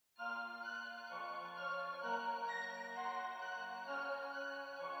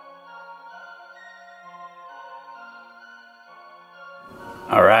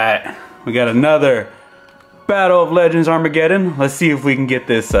All right, we got another Battle of Legends Armageddon. Let's see if we can get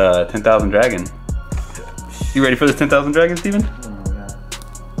this 10,000 dragon. You ready for this 10,000 dragon, Steven?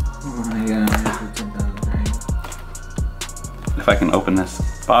 Oh my god, 10,000 dragon. If I can open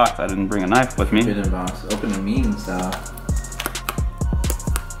this box, I didn't bring a knife with me. Hidden box, open the mean stuff.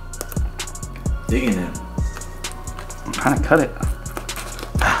 Digging it. I'm trying to cut it.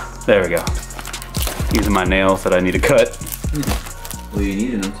 There we go. Using my nails that I need to cut. Well, you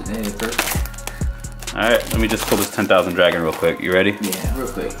needed them today first. Alright, let me just pull this 10,000 dragon real quick. You ready? Yeah, real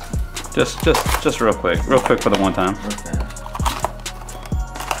quick. Just real quick. Real quick for the one time.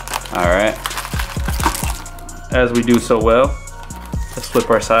 Alright. As we do so well, let's flip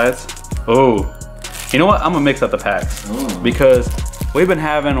our sides. Oh, you know what? I'm gonna mix up the packs. Because we've been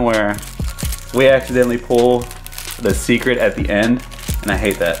having where we accidentally pull the secret at the end, and I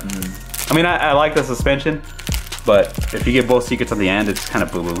hate that. I mean, I like the suspension, but if you get both secrets at the end, it's kind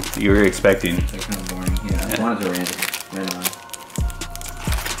of boo-boo. You were expecting. They're kind of boring. Yeah, I wanted to random.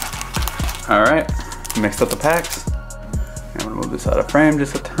 All right, mixed up the packs. I'm gonna move this out of frame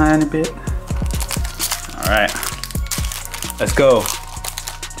just a tiny bit. All right, let's go.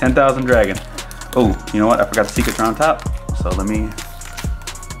 10,000 dragon. Oh, you know what? I forgot the secrets are on top. So let me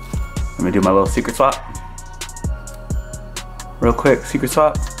do my little secret swap. Real quick, secret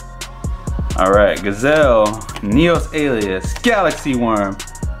swap. All right, Gazelle, Neos Alias, Galaxy Worm,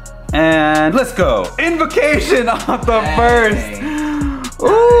 and let's go. Invocation off the first.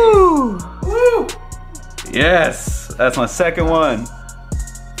 Ooh. Woo. Yes, that's my second one.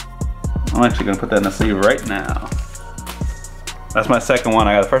 I'm actually gonna put that in the sleeve right now. That's my second one.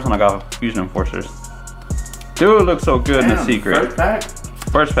 I got the first one I got Fusion Enforcers. Dude, looks so good in the secret. First pack?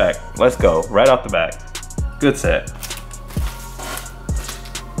 First pack, let's go, right off the bat. Good set.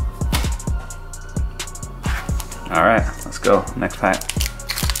 All right, let's go, next pack.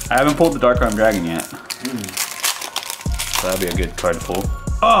 I haven't pulled the Dark Arm Dragon yet. So that'd be a good card to pull.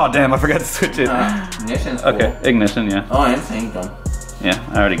 Oh damn, I forgot to switch it. Ignition's cool. Okay, Ignition, yeah. Oh, and Sanctum. Yeah,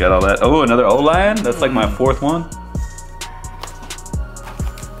 I already got all that. Oh, another O-Lion? That's like my fourth one.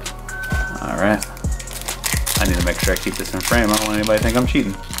 All right. I need to make sure I keep this in frame. I don't want anybody to think I'm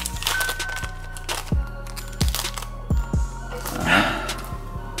cheating. All right.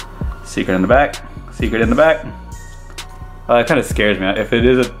 Secret in the back. Secret in the back. It kind of scares me. If it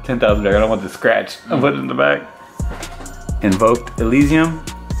is a 10,000 dragon, I don't want the scratch. I'll put it in the back. Invoked Elysium.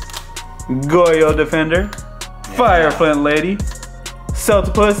 Goyo Defender. Fire Flint Lady.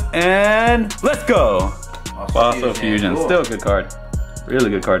 Celtipus. And let's go. Also Fusion. Cool. Still a good card. Really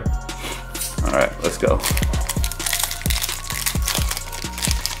good card. All right, let's go.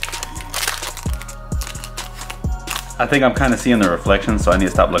 I think I'm kind of seeing the reflection, so I need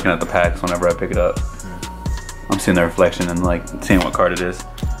to stop looking at the packs whenever I pick it up. I'm seeing the reflection and like seeing what card it is.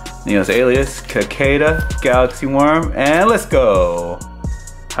 Neos Alias, Cicada, Galaxy Worm, and let's go.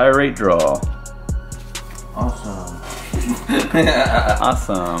 High rate draw. Awesome.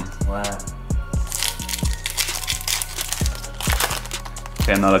 Awesome. Wow.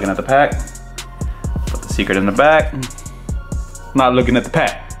 Okay, I'm not looking at the pack. Put the secret in the back. Not looking at the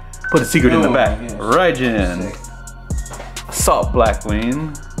pack. Put the secret in the back. Yes. Raijin. Assault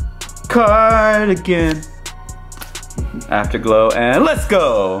Blackwing. Cardigan. Afterglow, and let's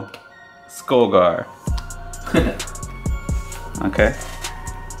go! Skullgar. Okay.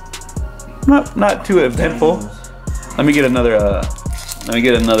 Not too eventful. Let me get another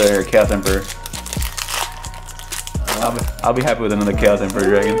Chaos Emperor. I'll be happy with another Chaos Emperor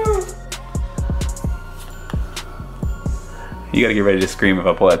Dragon. You gotta get ready to scream if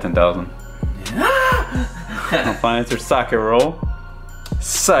I pull that 10,000. Appliance or Socket Roll.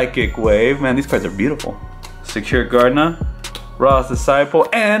 Psychic Wave. Man, these cards are beautiful. Secure Gardener, Raw's Disciple,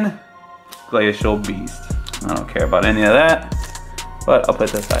 and Glacial Beast. I don't care about any of that, but I'll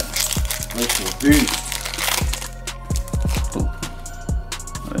put that aside. Glacial Beast. Ooh.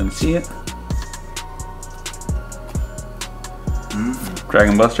 I didn't see it.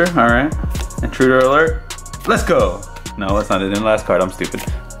 Dragon Buster, alright. Intruder Alert. Let's go! No, that's not it in the last card, I'm stupid.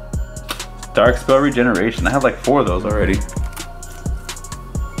 Dark Spell Regeneration. I have like 4 of those already.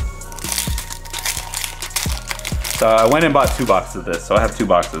 So I went and bought 2 boxes of this, so I have 2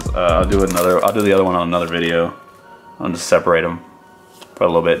 boxes. I'll do the other one on another video. I'll just separate them for a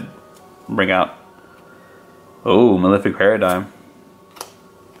little bit. Bring out, oh, Malefic Paradigm.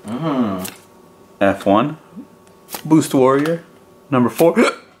 F1, Boost Warrior, number 4,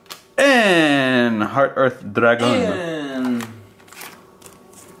 and Heart Earth Dragon.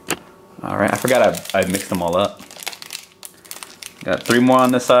 All right, I forgot I mixed them all up. Got 3 more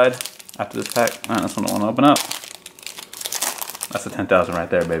on this side after this pack. All right, that's what I want to open up. That's a 10,000 right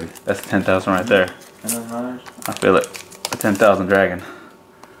there, baby. That's a 10,000 right there. I feel it. A 10,000 dragon.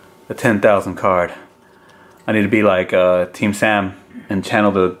 A 10,000 card. I need to be like Team Sam and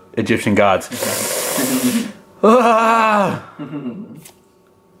channel the Egyptian gods. Ah!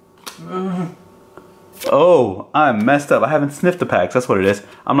 Oh, I'm messed up. I haven't sniffed the packs. That's what it is.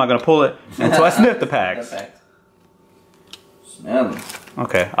 I'm not gonna pull it until I sniff the packs. Smell them.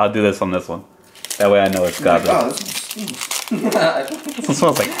 Okay, I'll do this on this one. That way I know it's got Oh, this one stinks. This one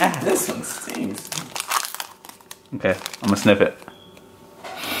smells like ass. This one stinks. Okay, I'm gonna sniff it.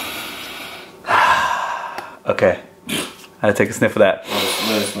 Okay, I had to take a sniff of that. What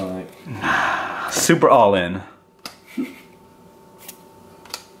does it smell like? Super all in.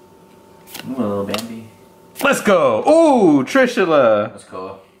 Ooh, a little Bambi. Let's go. Ooh, Trishula. Let's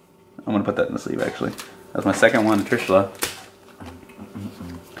go. I'm gonna put that in the sleeve actually. That's my second one, Trishula.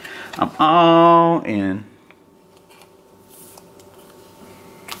 I'm all in.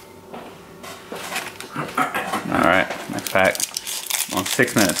 Alright, next pack. I'm on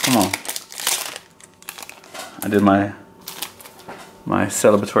 6 minutes, come on. I did my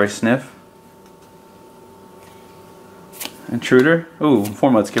celebratory sniff. Intruder. Ooh,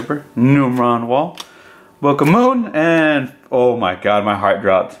 4-month skipper. Numeron wall. Book of Moon. And oh my god, my heart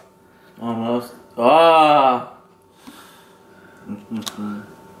dropped. Almost. Ah.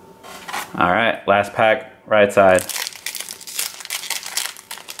 Alright, last pack, right side.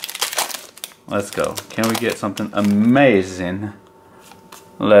 Let's go. Can we get something amazing?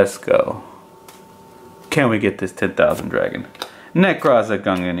 Let's go. Can we get this 10,000 dragon? Necroza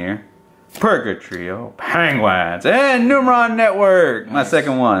Gunganir. Purgatrio. Penguins. And Numeron Network. Nice. My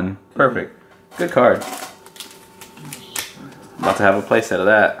second one. Perfect. Good card. About to have a playset of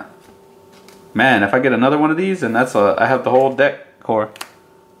that. Man, if I get another one of these, and I have the whole deck core.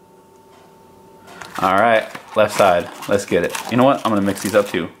 Alright, left side. Let's get it. You know what? I'm going to mix these up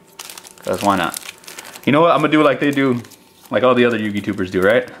too. Because why not? You know what? I'm going to do like they do, like all the other Yu-Gi tubers do,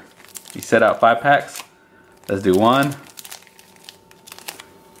 right? You set out 5 packs. Let's do 1,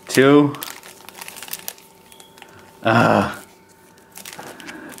 2,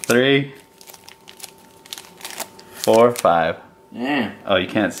 3, 4, 5. Yeah. Oh, you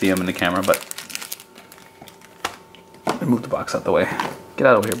can't see them in the camera, but let me move the box out the way. Get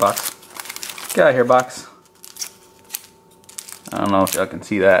out of here, box. Get out of here, box. I don't know if y'all can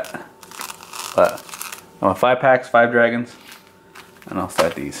see that, but I want 5 packs, 5 dragons, and I'll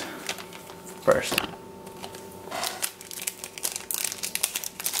start these first.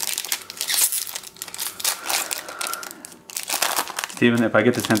 Steven, if I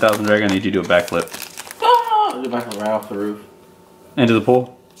get to 10,000 dragon, I need you to do a backflip. Oh, do a backflip right off the roof. Into the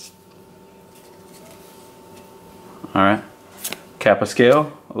pool. Alright. Kappa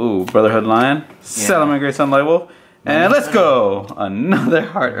Scale. Ooh, Brotherhood Lion. Yeah. Salamangreat Sunlight Wolf. And let's go! Another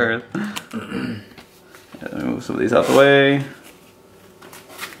Heart Earth. Let me move some of these out the way.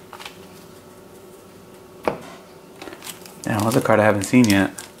 Now, another card I haven't seen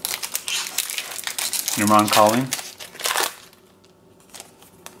yet. Numeron Calling.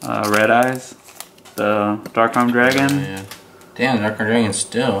 Red Eyes. The Dark Arm Dragon. Oh, yeah. Damn, the Dark Arm Dragon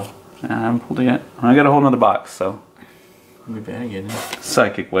still. I haven't pulled it yet. I got a whole nother box, so. We better get it.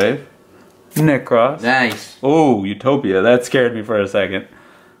 Psychic Wave. Necross. Nice. Oh, Utopia. That scared me for a second.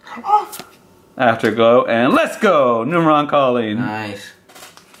 Afterglow. And let's go! Numeron Calling. Nice.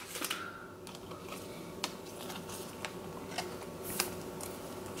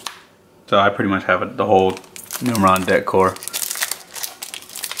 So I pretty much have the whole Numeron deck core.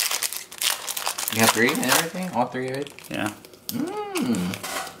 You have 3 and everything? All 3 of it? Yeah.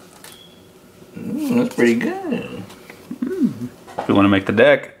 That's pretty good. If you want to make the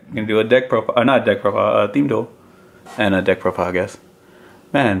deck, you can do a deck profile, not a deck profile, a theme duel. And a deck profile, I guess.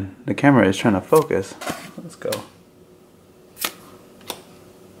 Man, the camera is trying to focus. Let's go.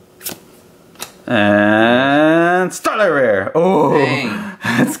 And Starlight Rare. Oh,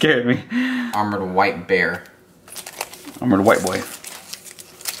 that scared me. Armored White Bear. Armored White Boy.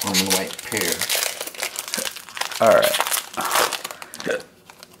 Armored White Pear. Alright.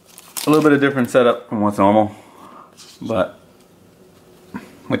 A little bit of different setup from what's normal. But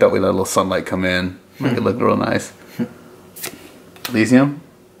we thought we'd let a little sunlight come in. Make it look real nice. Elysium.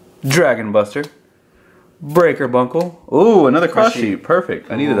 Dragon Buster. Breaker Bunkle. Ooh, another cross sheet.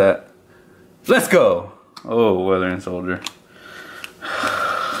 Perfect. I needed that. Let's go. Oh, Weathering Soldier.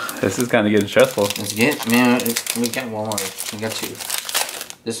 This is kind of getting stressful. Let's get, man, we got one more. We got 2.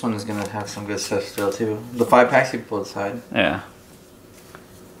 This one is going to have some good stuff still, too. The 5 packs you pull aside. Yeah.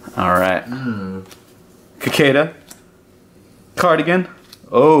 Alright. Cicada. Cardigan.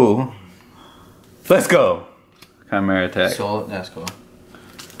 Oh. Let's go. Chimera Attack. So that's cool.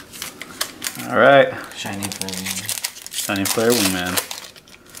 Alright. Shiny Flare. Shiny Flare Wingman.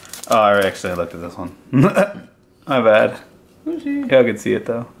 Oh, I actually looked at this one. My bad. Yeah, I could see it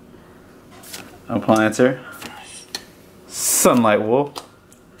though. Appliancer. Sunlight Wolf.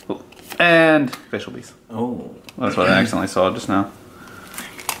 And Facial Beast. Oh. That's what I accidentally saw just now.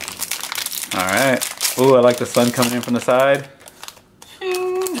 Alright. Ooh, I like the sun coming in from the side.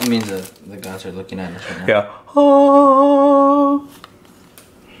 That means the gods are looking at us right now. Yeah. Oh.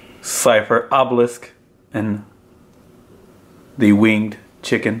 Cypher, Obelisk, and the Winged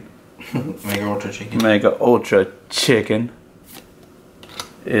Chicken. Mega Ultra Chicken. Mega Ultra Chicken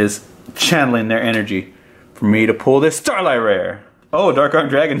is channeling their energy for me to pull this Starlight Rare. Oh, Dark Arm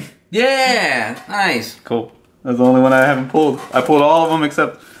Dragon. Yeah, nice. Cool. That's the only one I haven't pulled. I pulled all of them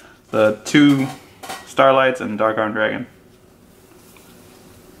except the 2 Starlights and Dark Arm Dragon.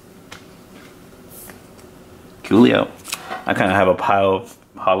 Coolio. I kind of have a pile of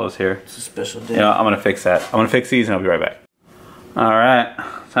hollows here. It's a special day. You know, I'm going to fix that. I'm going to fix these and I'll be right back. Alright,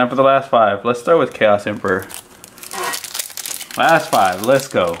 time for the last 5. Let's start with Chaos Emperor. Last 5, let's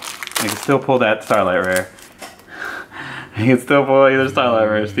go. You can still pull that Starlight Rare. You can still pull either Starlight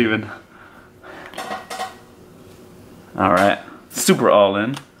Rare, Steven. Alright, Super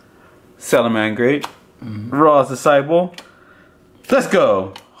All-In. Salaman Great. Raw's Disciple. Let's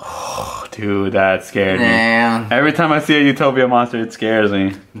go! Oh, dude, that scared me. Every time I see a Utopia monster, it scares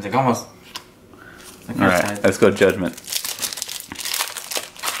me. It's like almost. Alright, let's go Judgment.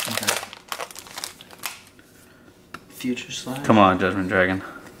 Okay. Future Slide. Come on, Judgment Dragon.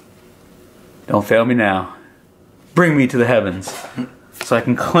 Don't fail me now. Bring me to the heavens so I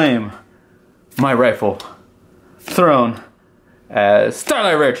can claim my rightful throne as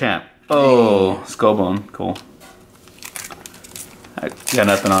Starlight Rare Champ. Oh, Skullbone. Cool. I got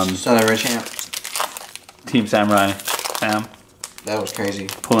nothing on Starlight Rare Champ. Team Samurai. Sam. That was crazy. He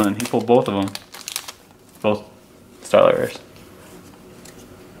pulled both of them. Both Starlight Rares.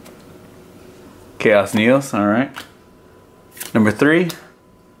 Chaos Neos, alright. Number 3.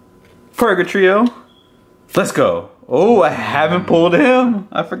 Purgatrio. Let's go. Oh, I haven't pulled him.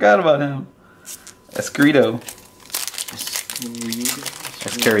 I forgot about him. Escurido.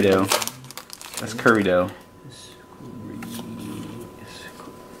 Escurido. Escurido.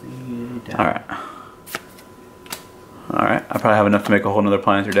 Alright. Alright, I probably have enough to make a whole nother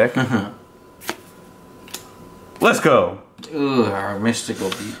Planetary deck. Let's go! Ooh, our mystical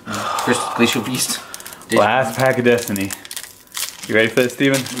beast. Glacial Beast. Last pack of Destiny. You ready for this,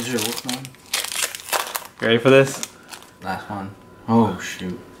 Steven? Is your Wolfman? You ready for this? Last one. Oh,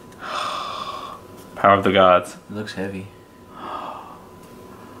 shoot. Power of the Gods. It looks heavy.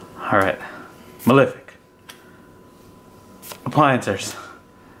 Alright. Malefic. Appliancers.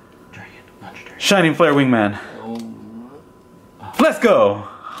 Dragon. Dragon. Shining Flare Wingman. Oh. Let's go!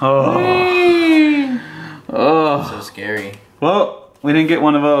 Oh. Oh. So scary. Well, we didn't get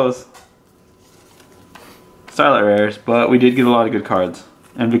one of those Starlight Rares, but we did get a lot of good cards.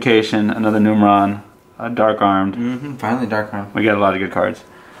 Invocation, another Numeron, Dark Armed. Finally Dark Armed. We got a lot of good cards.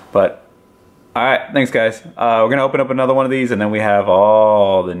 But, alright, thanks guys. We're going to open up another one of these and then we have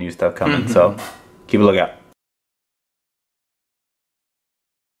all the new stuff coming. So, keep a lookout.